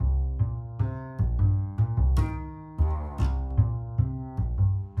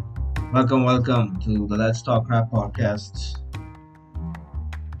Welcome to the Let's Talk Rap podcast.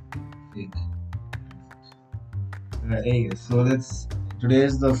 Hey, so let's. Today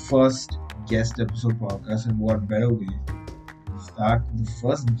is the first guest episode podcast, and what better way to start the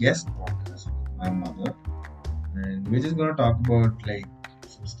first guest podcast with my mother? And we're just gonna talk about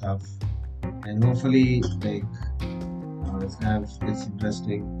some stuff, and hopefully it's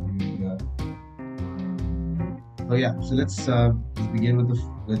interesting. So let's begin with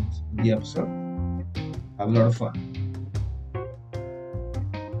the episode. Have a lot of fun.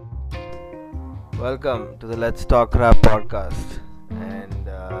 Welcome to the Let's Talk Rap podcast, and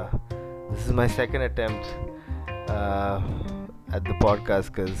this is my second attempt at the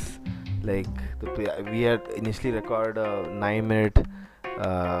podcast because, we had initially recorded a 9-minute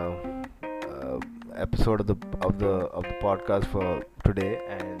uh, episode of the podcast for today,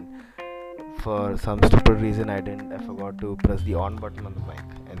 and for some stupid reason, I forgot to press the on button on the mic,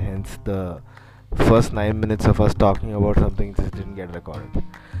 and hence the first 9 minutes of us talking about something just didn't get recorded.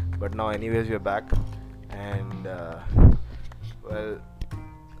 But now, anyways, we're back, and well,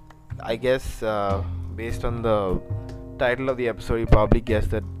 I guess based on the title of the episode, you probably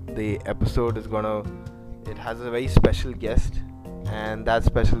guessed that the episode it has a very special guest, and that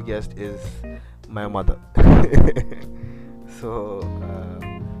special guest is my mother. So,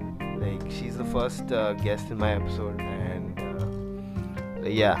 she's the first guest in my episode, and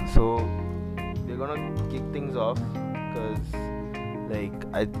yeah, so we're gonna kick things off because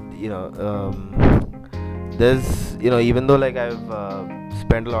there's even though I've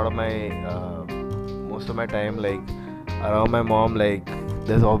spent a lot of my most of my time around my mom,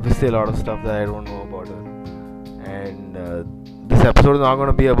 there's obviously a lot of stuff that I don't know about her, and this episode is not going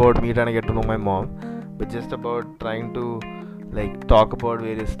to be about me trying to get to know my mom, but just about trying to talk about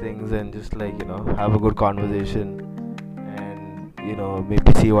various things and just have a good conversation, and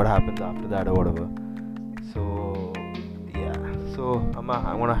maybe see what happens after that or whatever. So yeah, so I'm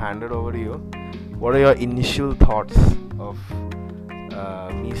gonna hand it over to you. What are your initial thoughts of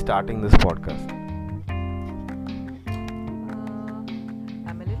me starting this podcast?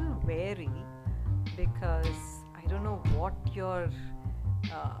 I'm a little wary because I don't know what your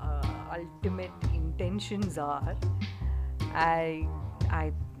ultimate intentions are.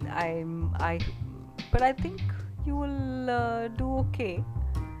 But I think you will do okay.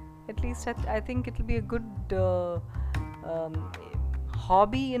 At least I think it'll be a good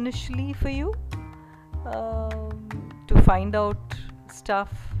hobby initially for you, to find out stuff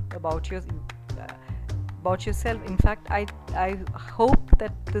about yourself. In fact, I hope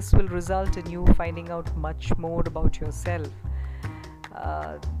that this will result in you finding out much more about yourself.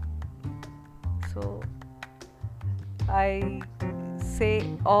 So I say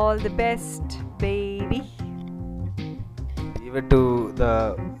all the best, baby. Leave it to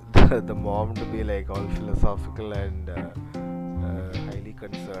the mom to be all philosophical and highly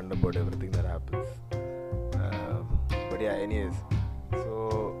concerned about everything that happens. But yeah, anyways,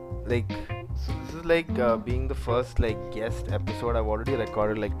 so this is being the first guest episode. I've already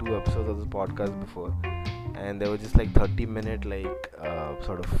recorded 2 episodes of this podcast before, and they were just 30-minute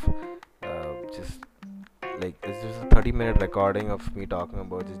sort of just it's just a 30-minute recording of me talking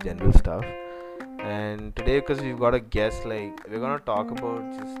about just general stuff. And today, because we've got a guest, we're gonna talk about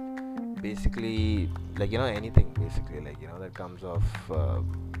just basically anything basically that comes off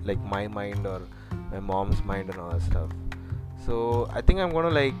my mind or my mom's mind and all that stuff. So I think I'm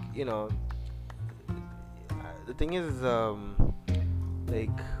gonna the thing is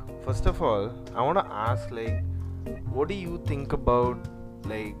first of all, I want to ask what do you think about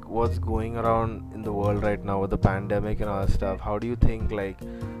what's going around in the world right now with the pandemic and all that stuff? How do you think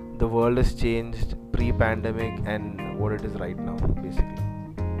the world has changed pre-pandemic and what it is right now, basically?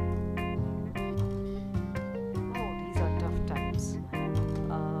 Oh, these are tough times.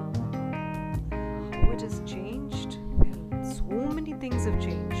 How it has changed? Well, so many things have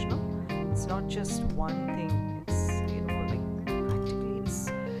changed, no? It's not just one thing. It's practically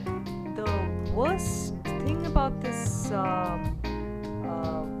it's the worst thing about this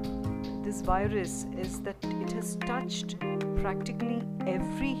virus is that it has touched practically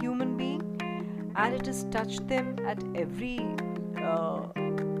every human being, and it has touched them at every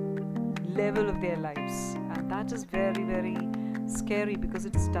level of their lives, and that is very, very scary because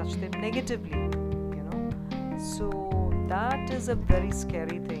it has touched them negatively, so that is a very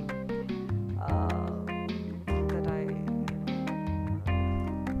scary thing, that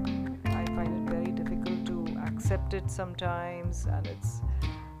I find it very difficult to accept it sometimes, and it's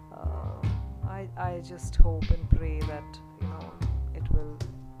I just hope and pray that it will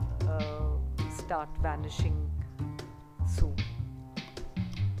start vanishing soon.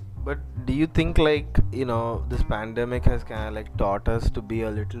 But do you think, like, this pandemic has kind of like taught us to be a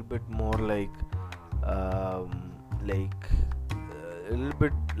little bit more like a little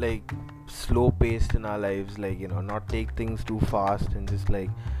bit like slow paced in our lives, like, not take things too fast and just like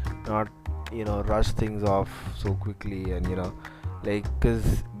not, rush things off so quickly, and like,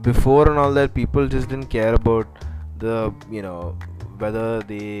 because before and all that, people just didn't care about the, whether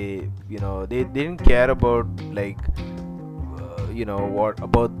they didn't care about, like, what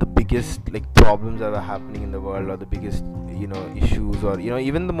about the biggest like problems that are happening in the world, or the biggest, issues, or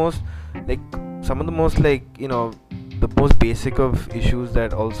even the most, like, some of the most, like, the most basic of issues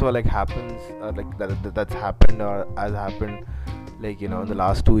that also like happens, like that's happened or has happened, like, in the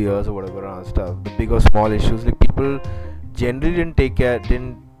last 2 years or whatever and stuff, the big or small issues, like, people generally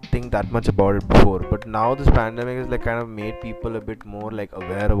didn't think that much about it before, but now this pandemic has like kind of made people a bit more like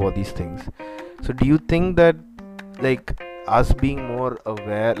aware about these things. So do you think that, like, us being more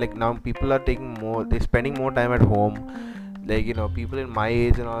aware, like, now people are they're spending more time at home, like, people in my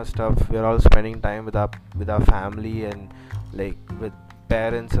age and all that stuff, we're all spending time with our family and like with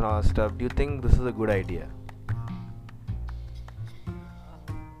parents and all that stuff, do you think this is a good idea?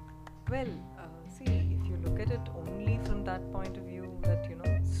 Well, see, if you look at it only from that point of view, that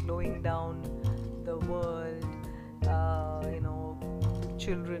slowing down the world,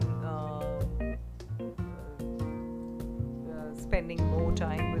 children spending more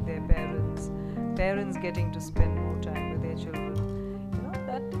time with their parents, parents getting to spend more time with their children,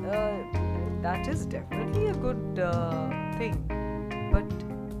 that is definitely a good thing. But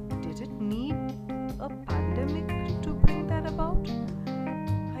did it need a pandemic to bring that about?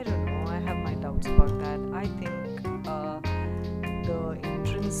 I don't know. I have my doubts about that. I think the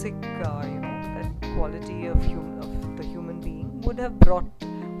intrinsic, that quality of the human being would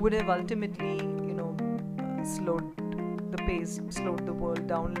have ultimately, slowed the pace, slowed the world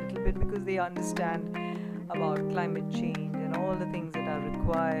down a little bit, because they understand about climate change and all the things that are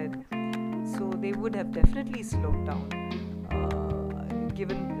required. So they would have definitely slowed down,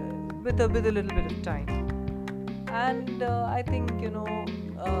 given with a little bit of time. And I think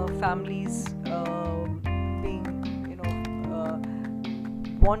families being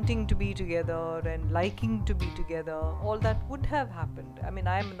wanting to be together and liking to be together, all that would have happened. I mean,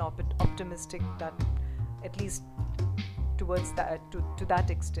 I am an optimistic that at least towards that to that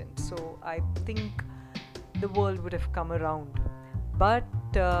extent. So I think the world would have come around. But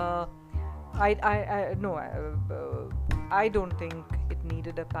I no I don't think it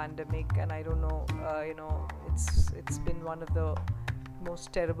needed a pandemic, and I don't know. It's been one of the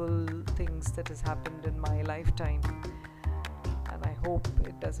most terrible things that has happened in my lifetime, and I hope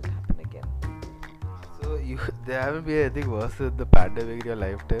it doesn't happen again. So there haven't been anything worse than the pandemic in your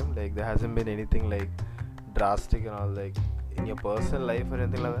lifetime, like there hasn't been anything like drastic and all, like in your personal life or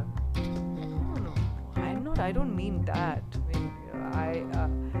anything like that? No, I'm not. I don't mean that. I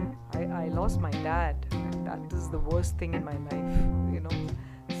mean, I lost my dad, and that is the worst thing in my life,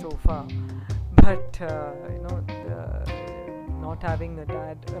 so far. But not having a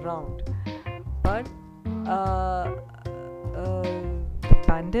dad around. But the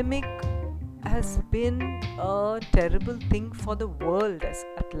pandemic has been a terrible thing for the world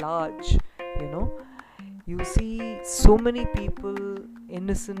at large. You see so many people,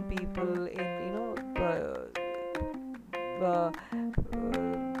 innocent people,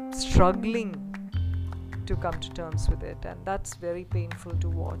 struggling to come to terms with it, and that's very painful to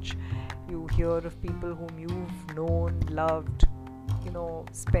watch. You hear of people whom you've known, loved,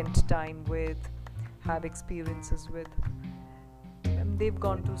 spent time with, have experiences with, and they've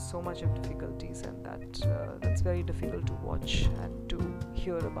gone through so much of difficulties, and that's very difficult to watch and to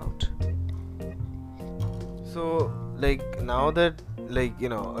hear about. So, like, now that, like,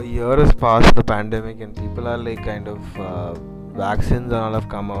 a year has passed the pandemic and people are like kind of vaccines and all have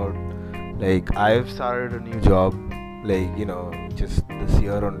come out, like I've started a new job, like, just this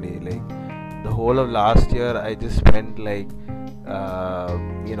year only. Like the whole of last year I just spent like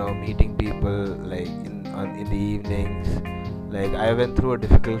meeting people like in the evenings. Like I went through a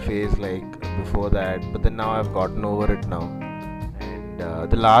difficult phase like before that, but then now I've gotten over it now. And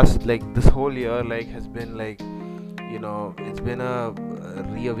the last, like, this whole year like has been like, it's been a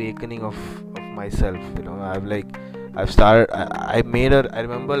reawakening of myself. I've started, I made a, I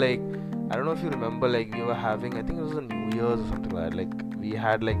remember, like, I don't know if you remember, like we were having, I think it was a New Year's or something like that. Like we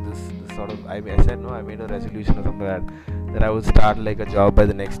had like this sort of, I said no, I made a resolution or something like that I would start like a job by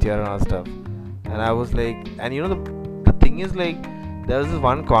the next year and all stuff. And I was like, and the thing is, like, there was this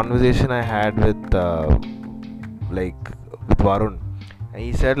one conversation I had with Varun, and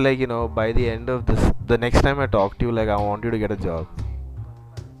he said, like, by the end of this, the next time I talk to you, like, I want you to get a job.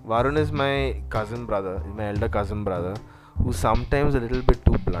 Varun is my cousin brother, my elder cousin brother, who's sometimes a little bit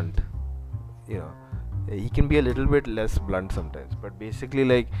too blunt. You know, he can be a little bit less blunt sometimes, but basically,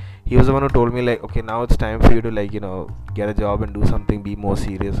 like, he was the one who told me, like, okay, now it's time for you to, like, get a job and do something, be more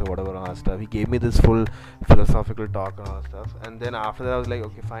serious or whatever and all that stuff. He gave me this full philosophical talk and all that stuff, and then after that I was like,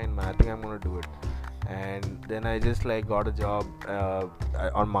 okay, fine, man, I think I'm gonna do it. And then I just, like, got a job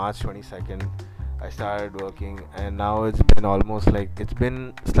on March 22nd. I started working, and now it's been almost, like, it's been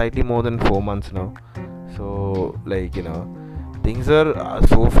slightly more than 4 months now. So, like, things are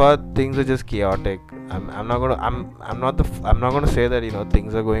so far, things are just chaotic. I'm not gonna say that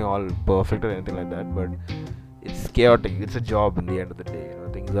things are going all perfect or anything like that, but it's chaotic. It's a job in the end of the day.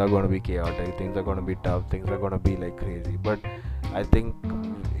 Things are going to be chaotic, things are going to be tough, things are going to be, like, crazy, but I think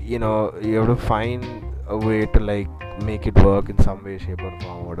you have to find a way to, like, make it work in some way, shape or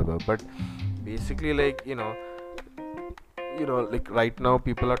form, whatever. But basically, like, like, right now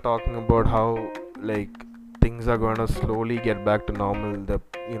people are talking about how, like, things are going to slowly get back to normal. The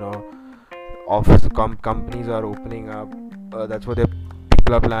office companies are opening up. That's what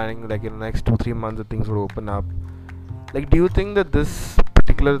people are planning, like, in the next 2-3 months that things will open up. Like, do you think that this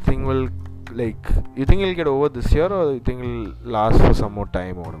particular thing will, like, you think it'll get over this year, or you think it'll last for some more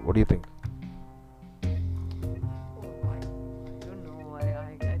time, or what do you think? I don't know.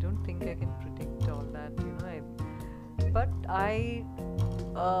 I don't think I can predict all that. But I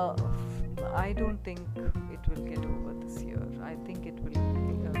don't think it will get over this year. I think it will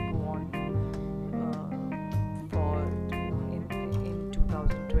go on for in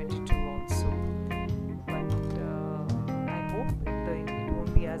 2022 also. But I hope it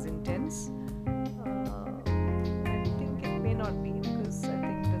won't be as intense. I think it may not be, because I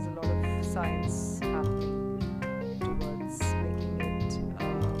think there's a lot of science happening towards making it a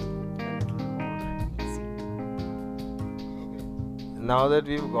little more easy. Now that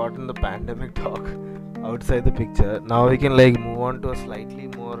we've gotten the pandemic talk outside the picture, now we can, like, move on to a slightly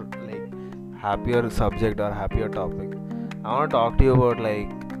more, like, happier subject or happier topic. I want to talk to you about, like,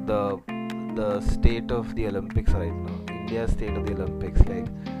 the state of the Olympics right now, India's state of the Olympics. Like,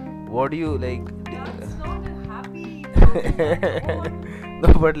 what do you, like? That's not a happy No,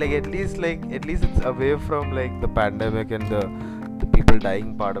 but, like, at least it's away from, like, the pandemic and the people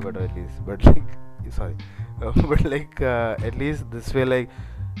dying part of it, at least. But, like, sorry. But, like, at least this way, like,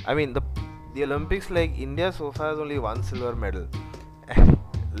 I mean, the Olympics, like, India so far has only one silver medal.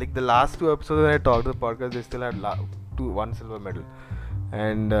 Like, the last 2 episodes when I talked to the podcast, they still had one silver medal.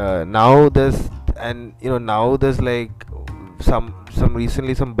 And now there's like some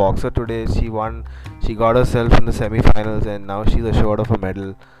recently, some boxer today, she got herself in the semi-finals, and now she's assured of a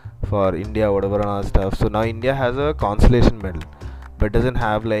medal for India, whatever and all stuff. So now India has a consolation medal, but doesn't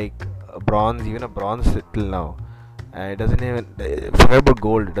have, like, even a bronze till now. And it doesn't even, forget about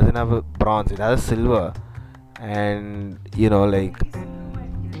gold, it doesn't have a bronze, it has a silver. And like,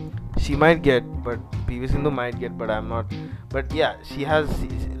 she might get, but PV Sindhu might get, but I'm not. But yeah, she has,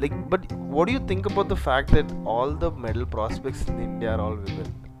 like, but what do you think about the fact that all the medal prospects in India are all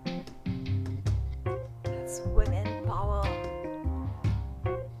women? That's women power.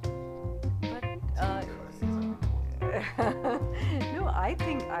 But no, I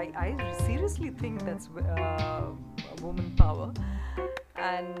think I seriously think that's woman power.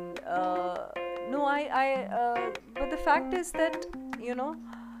 And no, but the fact is that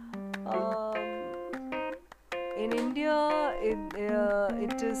in India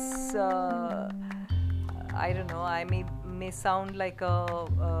it is I don't know, I may sound like a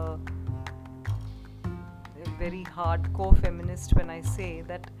very hardcore feminist when I say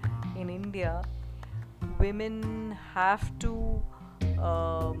that in India women have to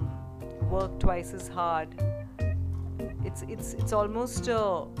work twice as hard. It's almost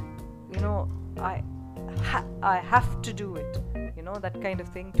I have to do it, that kind of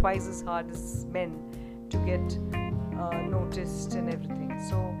thing, twice as hard as men to get noticed and everything.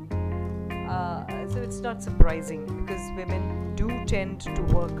 So it's not surprising, because women do tend to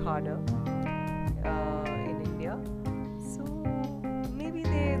work harder in India. So maybe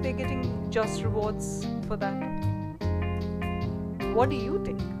they're getting just rewards for that. What do you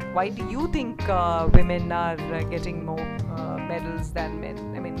think? Why do you think women are getting more medals than men?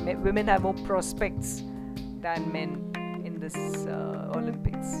 I mean, women have more prospects than men in this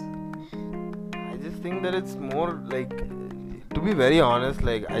Olympics. I just think that it's more like, to be very honest,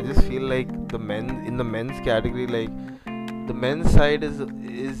 like, I just feel like in the men's category, like, the men's side is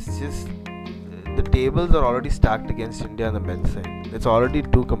just, the tables are already stacked against India on the men's side. It's already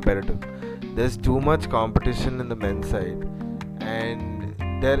too competitive. There's too much competition in the men's side, and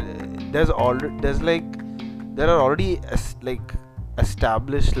there are already like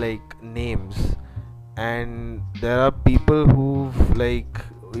established like names, and there are people who've like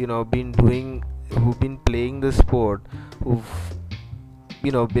who've been playing the sport, who've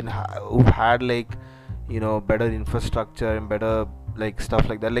who've had like better infrastructure and better like stuff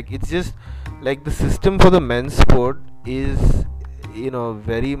like that. Like it's just like the system for the men's sport is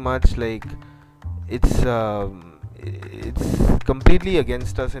very much like it's completely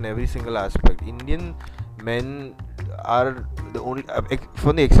against us in every single aspect. Indian men are the only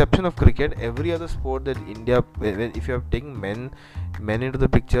for the exception of cricket, every other sport that India, if you have taken men into the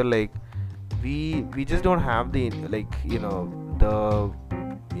picture, like we just don't have the like the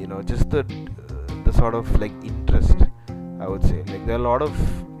just the sort of like interest, I would say. Like there are a lot of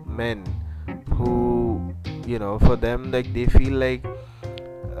men who for them, like they feel like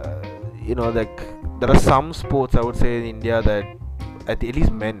like there are some sports, I would say, in India that at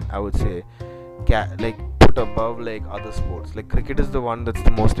least men, I would say, like put above like other sports. Like cricket is the one that's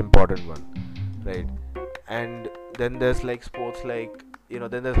the most important one, right? And then there's like sports like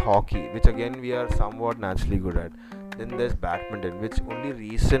then there's hockey, which again we are somewhat naturally good at. Then there's badminton, which only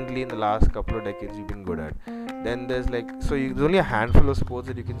recently in the last couple of decades we've been good at. Then there's like there's only a handful of sports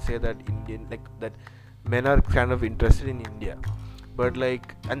that you can say that Indian, like that men are kind of interested in India. But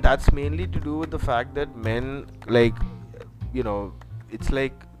like, and that's mainly to do with the fact that men, like it's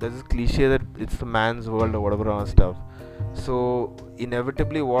like there's this cliche that it's the man's world or whatever on stuff. So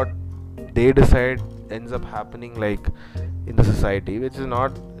inevitably what they decide ends up happening like in the society, which is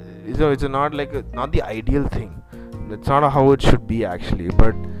not it's not like not the ideal thing. That's not how it should be actually.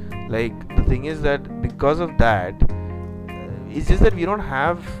 But like the thing is that because of that, it's just that we don't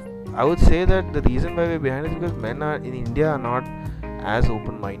have, I would say that the reason why we're behind is because men are in India are not as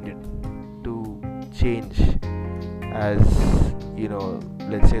open-minded to change as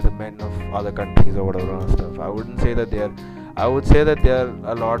let's say the men of other countries or whatever and stuff. I wouldn't say that they are, I would say that they are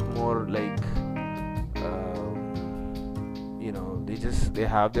a lot more like they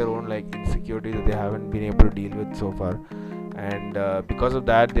have their own like insecurities that they haven't been able to deal with so far, and because of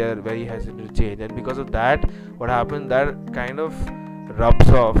that they are very hesitant to change. And because of that, what happens, that kind of rubs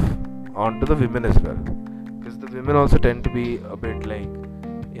off onto the women as well, because the women also tend to be a bit like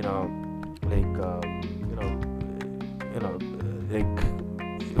like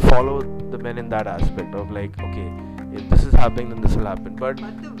follow the men in that aspect of like, okay, if this is happening then this will happen. But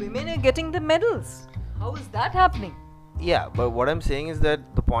the women are getting the medals. How is that happening? yeah, but what I'm saying is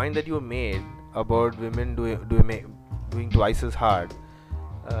that the point that you made about women doing twice as hard,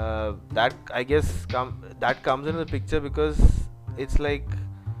 that I guess that comes into the picture because it's like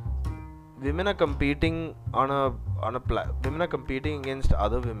women are competing women are competing against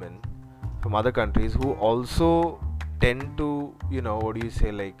other women from other countries who also tend to what do you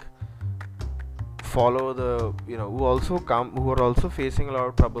say, like follow the who are also facing a lot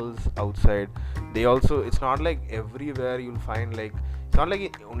of troubles outside. They also, it's not like everywhere you'll find, like it's not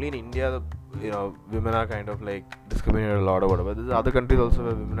like only in India women are kind of like discriminated a lot or whatever. There's other countries also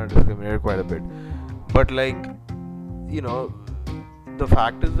where women are discriminated quite a bit. But like the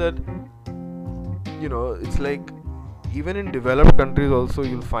fact is that it's like even in developed countries also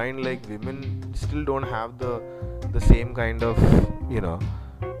you'll find like women still don't have the same kind of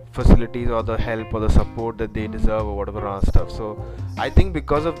facilities or the help or the support that they deserve or whatever and stuff. So I think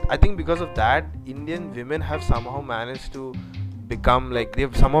because of that, Indian women have somehow managed to become like,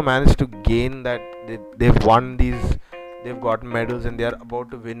 they've somehow managed to gain that they've won these, they've gotten medals and they're about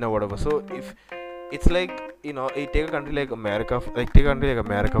to win or whatever. So if it's like you take a country like America, for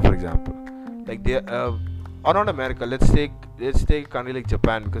example, like they or not America, let's take a country like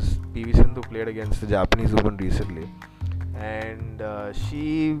Japan, because PV Sindhu played against the Japanese woman recently, and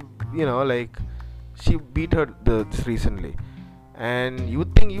she she beat her recently. And you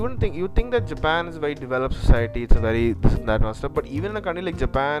would think that Japan is a very developed society, it's a very this and that and stuff, but even in a country like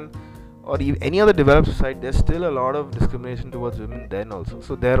Japan or any other developed society, there's still a lot of discrimination towards women then also.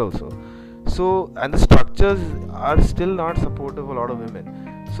 So there also, and the structures are still not supportive of a lot of women.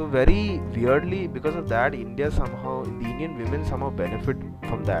 So very weirdly, because of that, the Indian women somehow benefit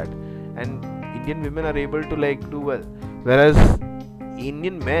from that, and Indian women are able to like do well, whereas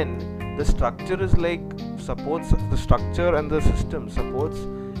Indian men, the structure is like supports, the structure and the system supports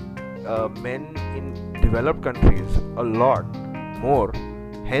men in developed countries a lot more.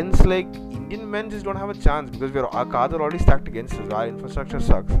 Hence, like Indian men just don't have a chance because our cards are already stacked against us. Our infrastructure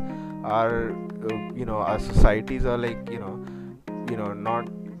sucks. Our our societies are like not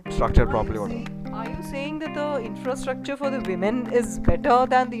structured properly. Are you saying that the infrastructure for the women is better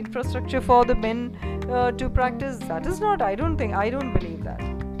than the infrastructure for the men to practice? That is not. I don't believe that.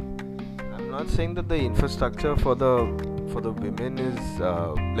 I'm not saying that the infrastructure for the women is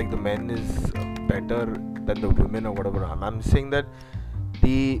like the men is better than the women or whatever. I'm saying that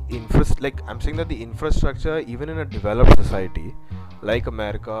I'm saying that the infrastructure, even in a developed society like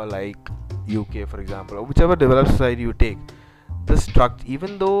America, like UK, for example, or whichever developed society you take, the structure,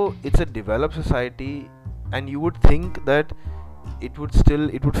 even though it's a developed society, and you would think that it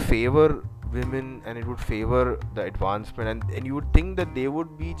would favor women and it would favor the advancement, and you would think that they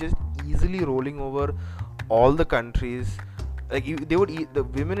would be just easily rolling over all the countries, like the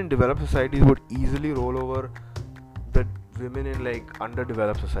women in developed societies would easily roll over the women in like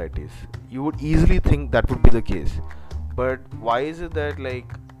underdeveloped societies. You would easily think that would be the case, but why is it that like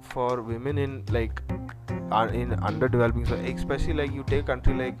for women in like in underdeveloping, so especially like you take a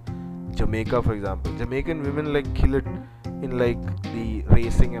country like Jamaica, for example, Jamaican women like kill it in like the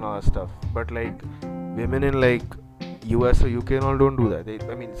racing and all that stuff, but like women in like US or UK and all don't do that.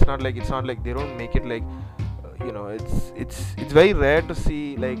 I mean, it's not like they don't make it like it's very rare to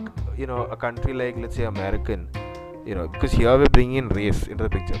see like a country like, let's say, American, because here we're bringing in race into the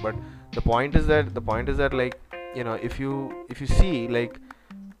picture. But the point is that like if you see like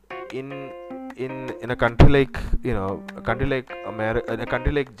in a country like a country like America, a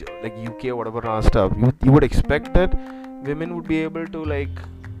country like UK or whatever and stuff, you would expect that women would be able to like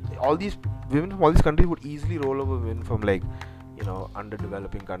all these women from all these countries would easily roll over women from like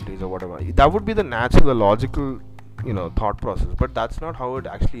underdeveloping countries or whatever. That would be the natural, the logical thought process, but that's not how it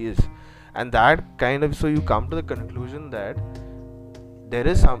actually is. And that kind of, so you come to the conclusion that there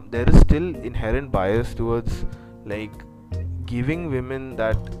is still inherent bias towards like giving women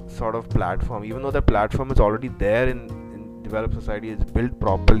that sort of platform, even though the platform is already there in developed society, it's built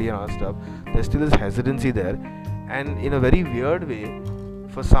properly and all stuff. There still is hesitancy there, and in a very weird way,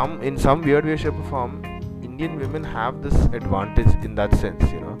 in some weird way, shape or form, Indian women have this advantage in that sense,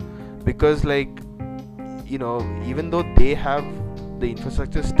 because like even though they have the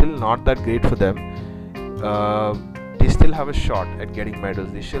infrastructure still not that great for them, they still have a shot at getting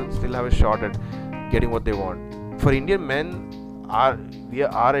medals. They still have a shot at getting what they want. For Indian men, our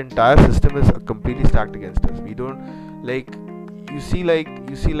entire system is completely stacked against us. We don't like you see like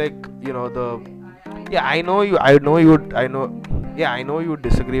the yeah I know you would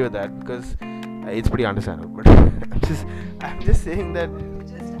disagree with that because it's pretty understandable. But I'm just saying that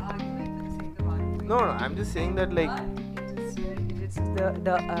no, I'm just saying that like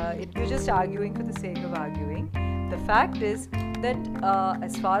you're just arguing for the sake of arguing. The fact is that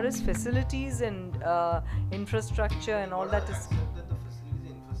as far as facilities and infrastructure and all that is.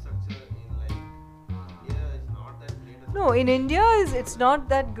 No, in India it's not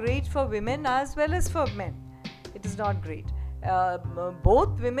that great for women as well as for men. It is not great.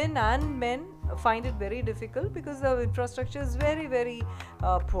 Both women and men find it very difficult because the infrastructure is very, very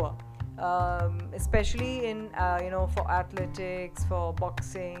poor. Especially in for athletics, for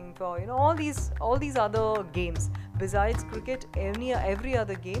boxing, for all these other games besides cricket. Every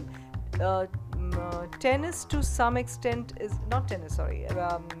other game, tennis to some extent is not tennis. Sorry,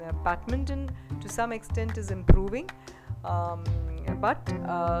 badminton to some extent is improving, but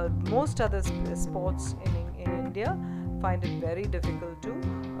most other sports in India find it very difficult to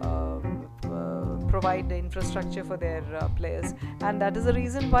provide the infrastructure for their players, and that is the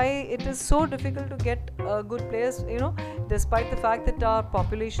reason why it is so difficult to get good players, despite the fact that our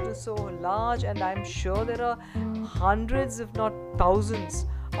population is so large, and I'm sure there are hundreds if not thousands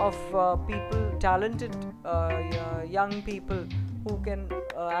of people, talented young people who can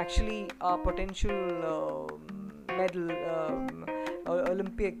actually are potential medal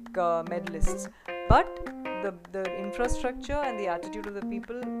Olympic medalists, but the infrastructure and the attitude of the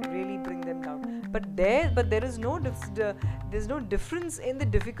people really bring them down. But there is there's no difference in the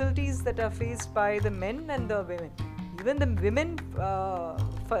difficulties that are faced by the men and the women. Even the women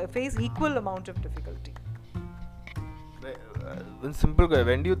face equal amount of difficulty. One simple question: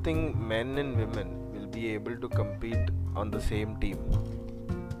 when do you think men and women will be able to compete on the same team?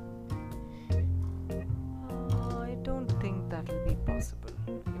 I don't think that will be possible.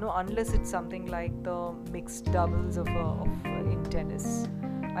 Unless it's something like the mixed doubles of in tennis.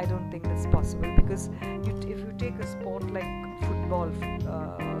 I don't think that's possible, because if you take a sport like football,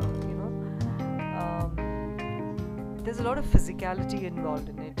 there's a lot of physicality involved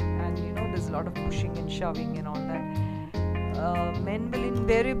in it, and there's a lot of pushing and shoving and all that. Men will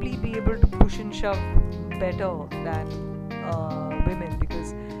invariably be able to push and shove better than women,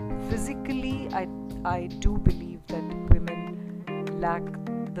 because physically I do believe that women lack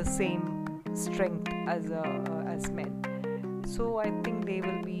the same strength as men. So I think they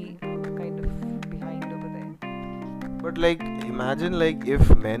will be kind of behind over there. But like, imagine like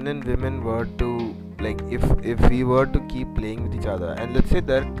if men and women were to, like, if we were to keep playing with each other, and let's say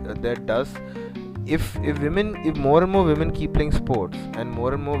that does, if women, if more and more women keep playing sports, and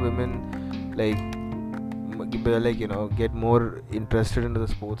more and more women like like, you know, get more interested into the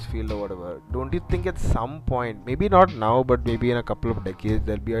sports field or whatever, don't you think at some point, maybe not now, but maybe in a couple of decades,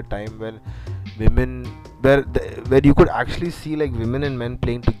 there'll be a time when women, where you could actually see like women and men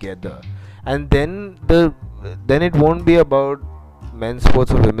playing together, and then it won't be about men's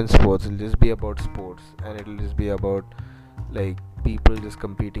sports or women's sports, it'll just be about sports, and it'll just be about like people just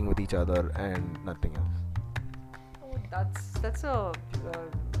competing with each other and nothing else. Oh, that's a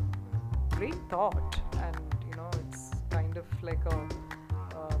great thought, and it's kind of like a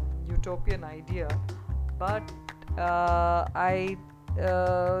utopian idea, but I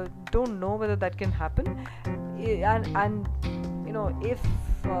don't know whether that can happen. And if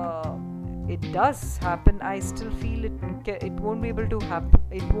it does happen, I still feel it won't be able to happen.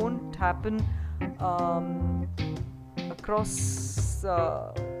 It won't happen across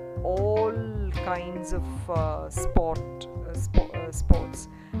all kinds of sports.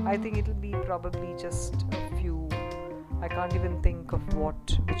 I think it'll be probably just a few. I can't even think of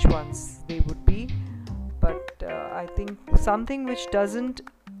which ones they would be, but I think something which doesn't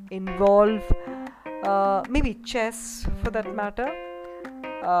involve maybe chess for that matter,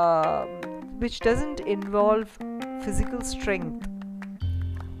 which doesn't involve physical strength.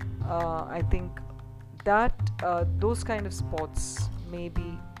 I think that those kind of sports may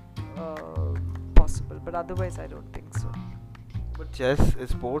be possible, but otherwise I don't think so. But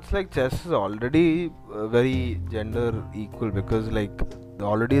sports like chess is already very gender equal, because like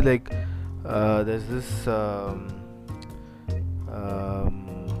already like there's this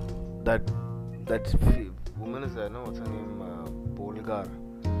woman is there, no, what's her name? Polgar.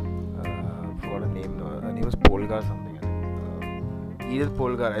 Forgot her name. Her name is Polgar something. Edith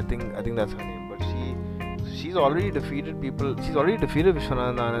Polgar. I think that's her name. But she's already defeated people. She's already defeated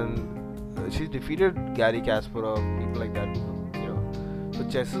Vishwanathan Anand. She's defeated Gary Kasparov. People like that. So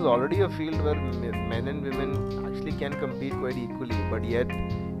chess is already a field where men and women actually can compete quite equally. But yet,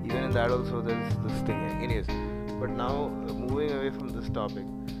 even in that also, there's this thing. Anyways, but now moving away from this topic,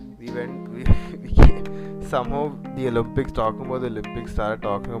 we somehow the Olympics, talking about the Olympics, started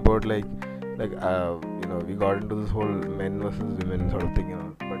talking about like we got into this whole men versus women sort of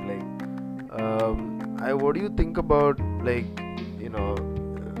thing, but like what do you think about like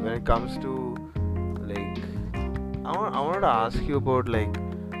when it comes to like I wanted to ask you about like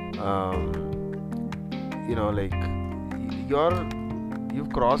like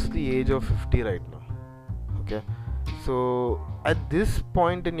you've crossed the age of 50 right now, okay? So at this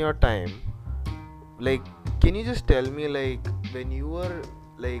point in your time, like, can you just tell me, like, when you were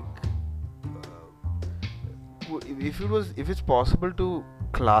like if it's possible to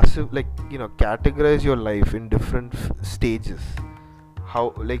categorize your life in different stages,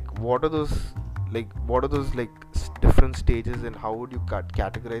 how, like, what are those different stages, and how would you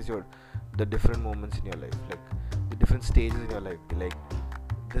categorize the different moments in your life, like the different stages in your life? Like,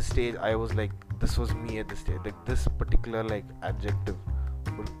 this stage I was like, this was me at this stage, like this particular like adjective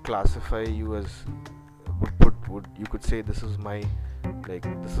would classify you as, would you could say this is my, like,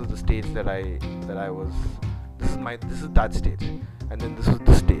 this is the stage that I was, this is that stage, and then this was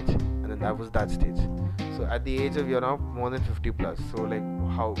this stage, and then that was that stage. So at the age of, you're now more than 50 plus, so like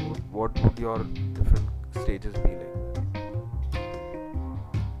what would your different stages be like?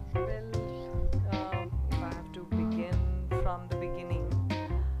 Well, if I have to begin from the beginning,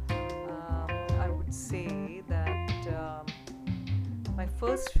 I would say that my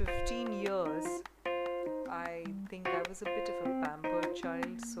first 15 years, I think I was a bit of a pampered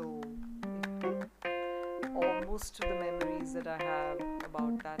child, so most of the memories that I have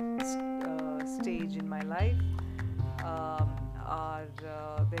about that stage in my life are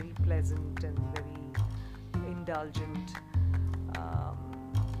very pleasant and very indulgent.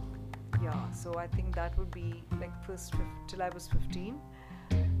 So I think that would be like first till I was 15.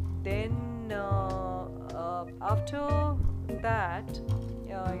 Then after that,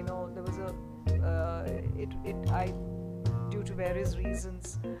 there was I due to various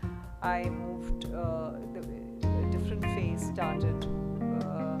reasons I moved. A different phase started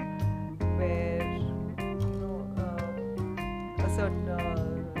where a certain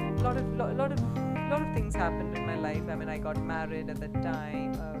lot of things happened in my life. I mean, I got married at that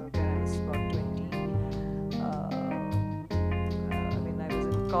time when I was about 20. I mean, I was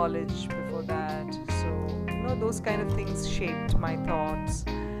in college before that, so those kind of things shaped my thoughts.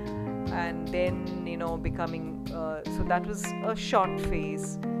 And then becoming so that was a short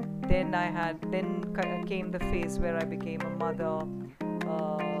phase. then came the phase where I became a mother,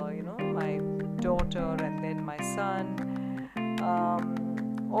 my daughter, and then my son.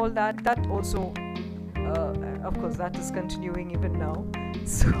 All that also, of course, that is continuing even now.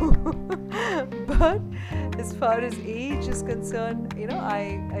 So, but as far as age is concerned,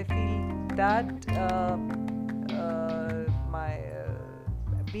 I feel that my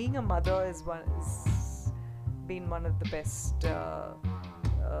being a mother is been one of the best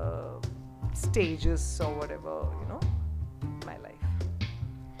stages or whatever, my life.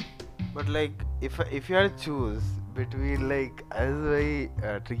 But like, if you had to choose between, like, this is a very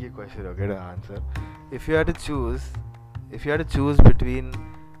tricky question, okay, to answer. If you had to choose between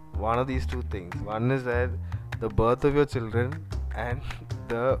one of these two things, one is that the birth of your children and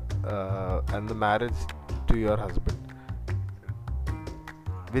the marriage to your husband,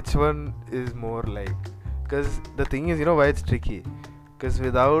 which one is more like? Because the thing is, why it's tricky? Because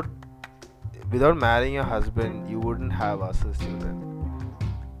without marrying your husband, you wouldn't have us as children.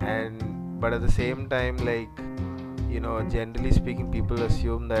 But at the same time, like, generally speaking, people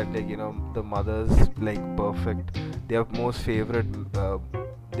assume that, like, the mother's like perfect. Their most favorite, the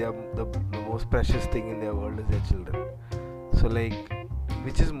most precious thing in their world is their children. So, like,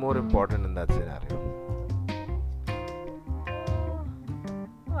 which is more important in that scenario?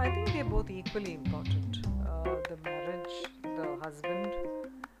 No, I think they're both equally important. The marriage, the husband,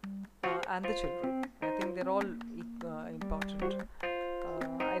 and the children. I think they're all important.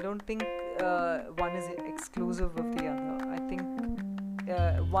 I don't think one is exclusive of the other. I think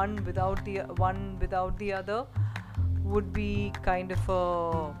one without the other would be kind of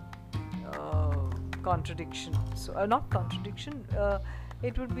a contradiction. So not contradiction.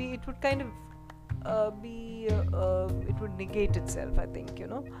 It would kind of it would negate itself, I think,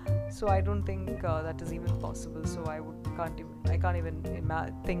 so I don't think that is even possible. So I can't even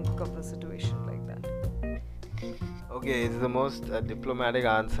think of a situation like that. Okay, it's the most diplomatic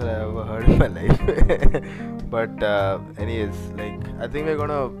answer I ever heard in my life. But anyways, like, I think we're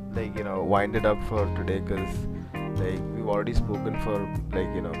gonna, like, wind it up for today, because, like, we've already spoken for, like,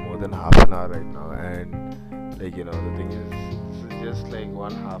 more than half an hour right now, and, like, the thing is, this is just like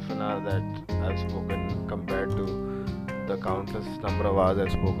one half an hour that I've spoken compared to the countless number of hours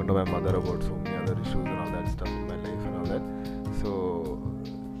I've spoken to my mother about so many other issues and all that stuff in my life and all that. So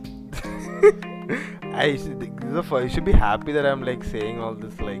you should be happy that I'm, like, saying all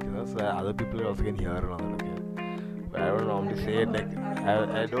this, like, so that other people also can hear and all that. Okay, but I don't normally say it, like,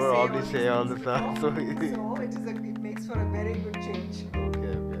 I don't normally say all this stuff. So it makes for a very good change.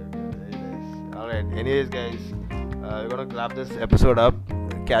 Okay, very nice. Alright, anyways, guys, we're gonna wrap this episode up.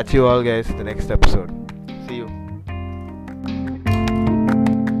 Catch you all, guys, in the next episode.